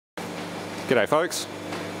G'day folks.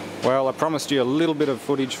 Well, I promised you a little bit of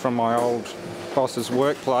footage from my old boss's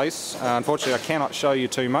workplace. Unfortunately I cannot show you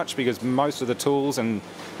too much because most of the tools and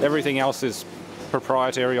everything else is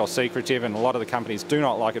proprietary or secretive, and a lot of the companies do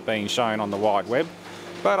not like it being shown on the wide web.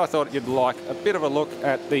 But I thought you'd like a bit of a look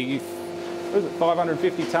at the, what is it,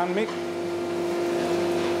 550 ton, Mick?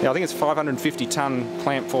 Yeah, I think it's 550 ton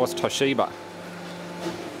clamp force Toshiba.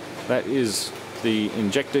 That is the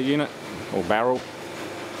injector unit or barrel.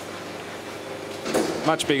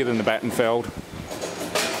 Much bigger than the Battenfeld.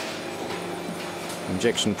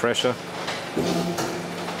 Injection pressure.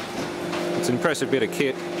 It's an impressive bit of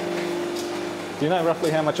kit. Do you know roughly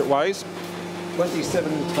how much it weighs?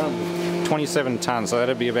 27 tonnes. 27 tonnes, so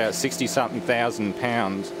that'd be about 60-something thousand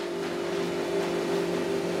pounds.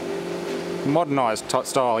 Modernised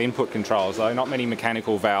style input controls though, not many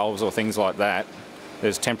mechanical valves or things like that.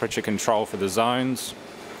 There's temperature control for the zones.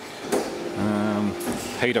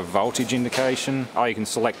 Heater voltage indication. Oh, you can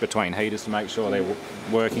select between heaters to make sure they're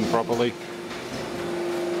working properly.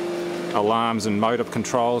 Alarms and motor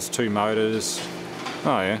controls, 2 motors.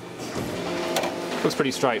 Oh yeah. Looks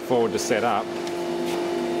pretty straightforward to set up.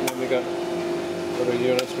 And then we got other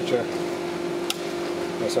units which are,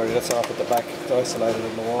 oh sorry, that's off at the back, it's isolated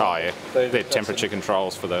in the wall. Oh yeah, they're temperature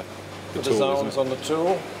controls for the tool, the zones on the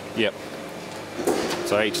tool. Yep.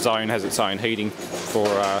 So each zone has its own heating for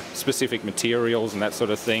specific materials and that sort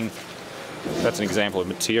of thing. That's an example of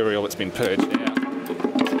material that's been purged out.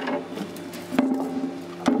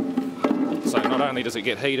 So not only does it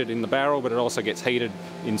get heated in the barrel, but it also gets heated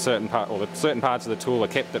in certain parts, or certain parts of the tool are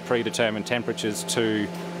kept at predetermined temperatures to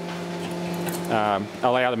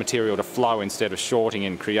allow the material to flow instead of shorting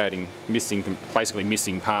and creating basically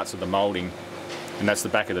missing parts of the moulding. And that's the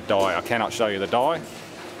back of the die. I cannot show you the die,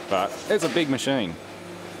 but it's a big machine.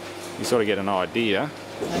 You sort of get an idea.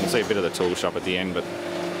 You can see a bit of the tool shop at the end, but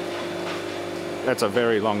that's a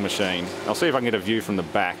very long machine. I'll see if I can get a view from the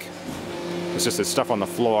back. It's just there's stuff on the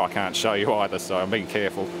floor I can't show you either, so I'm being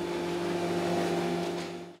careful.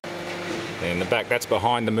 And the back, that's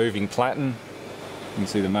behind the moving platen. You can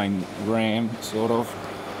see the main ram, sort of.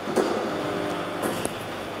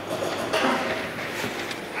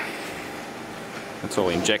 That's all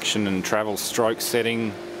injection and travel stroke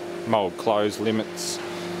setting, mould close limits,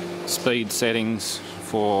 speed settings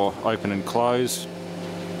for open and close.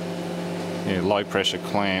 Yeah, low pressure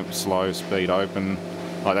clamp, slow speed open.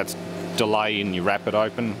 Like that's delay in your rapid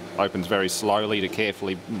open. Opens very slowly to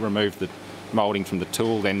carefully remove the moulding from the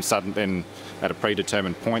tool, then at a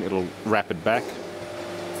predetermined point it'll rapid back.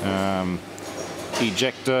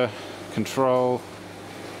 Ejector control.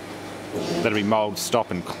 That'll be mould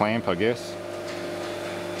stop and clamp, I guess.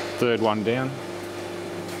 Third one down.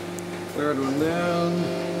 Third one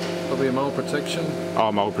down. Probably a mould protection.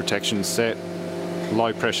 Oh, mould protection set.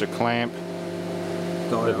 Low pressure clamp.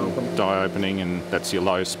 Die open. Die opening, and that's your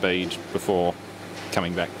low speed before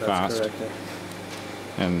coming back That's fast. Correct,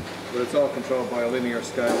 yeah. And but it's all controlled by a linear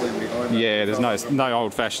scale in behind. yeah, there's no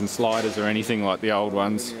old-fashioned sliders or anything like the old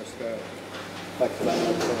ones. Linear scale. Back to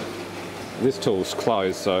that. This tool's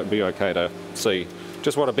closed, so it'd be okay to see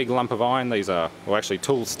just what a big lump of iron these are. Well, actually,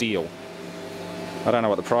 tool steel. I don't know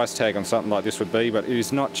what the price tag on something like this would be, but it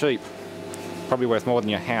is not cheap. Probably worth more than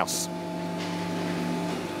your house.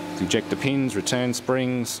 Ejector pins, return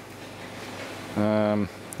springs. Yeah,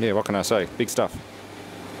 what can I say? Big stuff.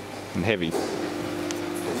 And heavy.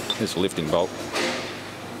 This lifting bolt.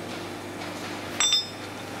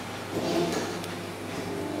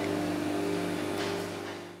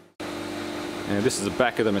 Now this is the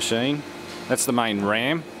back of the machine. That's the main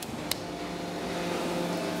ram.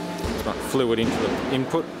 It's got fluid into the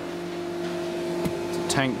input. It's a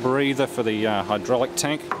tank breather for the hydraulic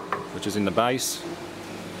tank, which is in the base.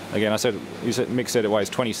 Again, Mick said it weighs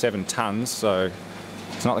 27 tonnes, so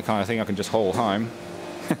it's not the kind of thing I can just haul home.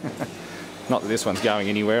 Not that this one's going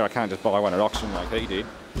anywhere, I can't just buy one at auction like he did.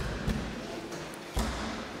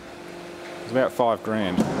 It's about $5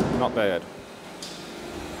 grand, not bad.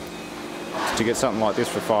 To get something like this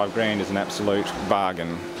for $5 grand is an absolute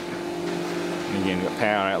bargain. And again, you've got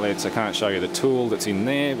power outlets. I can't show you the tool that's in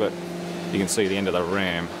there, but you can see the end of the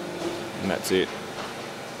ram, and that's it.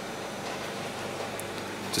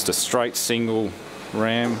 Just a straight single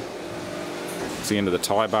ram. It's the end of the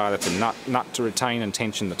tie bar. That's a nut to retain and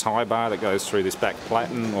tension the tie bar that goes through this back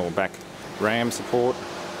platen or back ram support.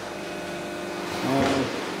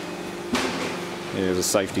 There's a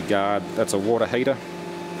safety guard. That's a water heater.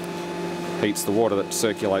 Heats the water that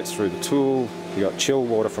circulates through the tool. You've got chill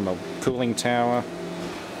water from a cooling tower.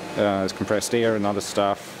 There's compressed air and other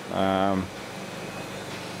stuff.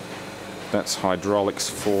 That's hydraulics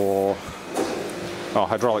for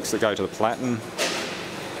hydraulics that go to the platen.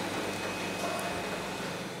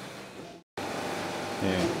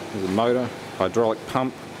 Yeah, there's a motor, hydraulic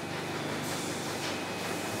pump,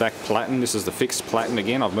 back platen. This is the fixed platen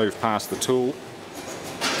again. I've moved past the tool.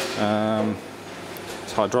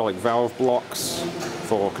 It's hydraulic valve blocks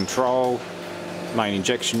for control, main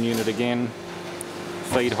injection unit again,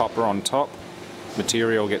 feed hopper on top.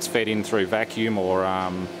 Material gets fed in through vacuum or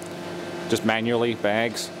just manually,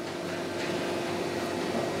 bags.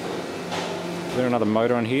 Is there another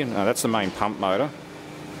motor on here? No, that's the main pump motor.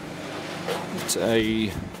 It's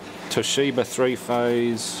a Toshiba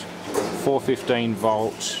 3-phase, 415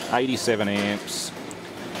 volt, 87 amps,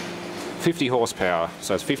 50 horsepower.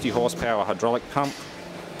 So it's 50 horsepower hydraulic pump.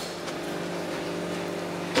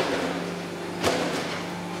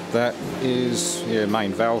 That is, yeah,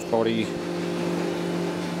 main valve body,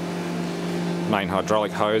 main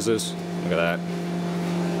hydraulic hoses. Look at that.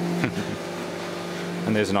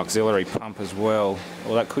 And there's an auxiliary pump as well.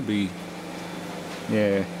 Well, that could be,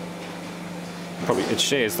 yeah, probably it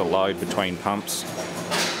shares the load between pumps.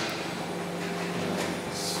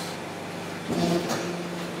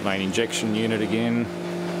 Main injection unit again.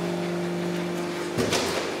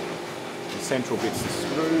 The central bit's the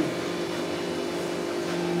screw.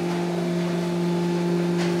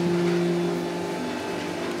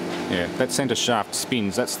 Yeah, that centre shaft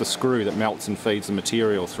spins. That's the screw that melts and feeds the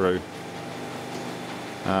material through.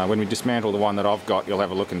 When we dismantle the one that I've got, you'll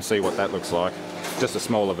have a look and see what that looks like. Just a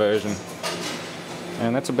smaller version.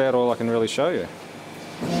 And that's about all I can really show you.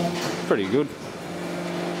 Pretty good.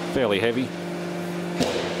 Fairly heavy.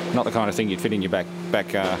 Not the kind of thing you'd fit in your back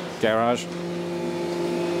garage.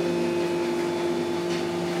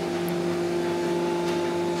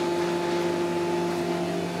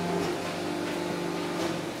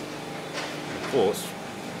 Of course,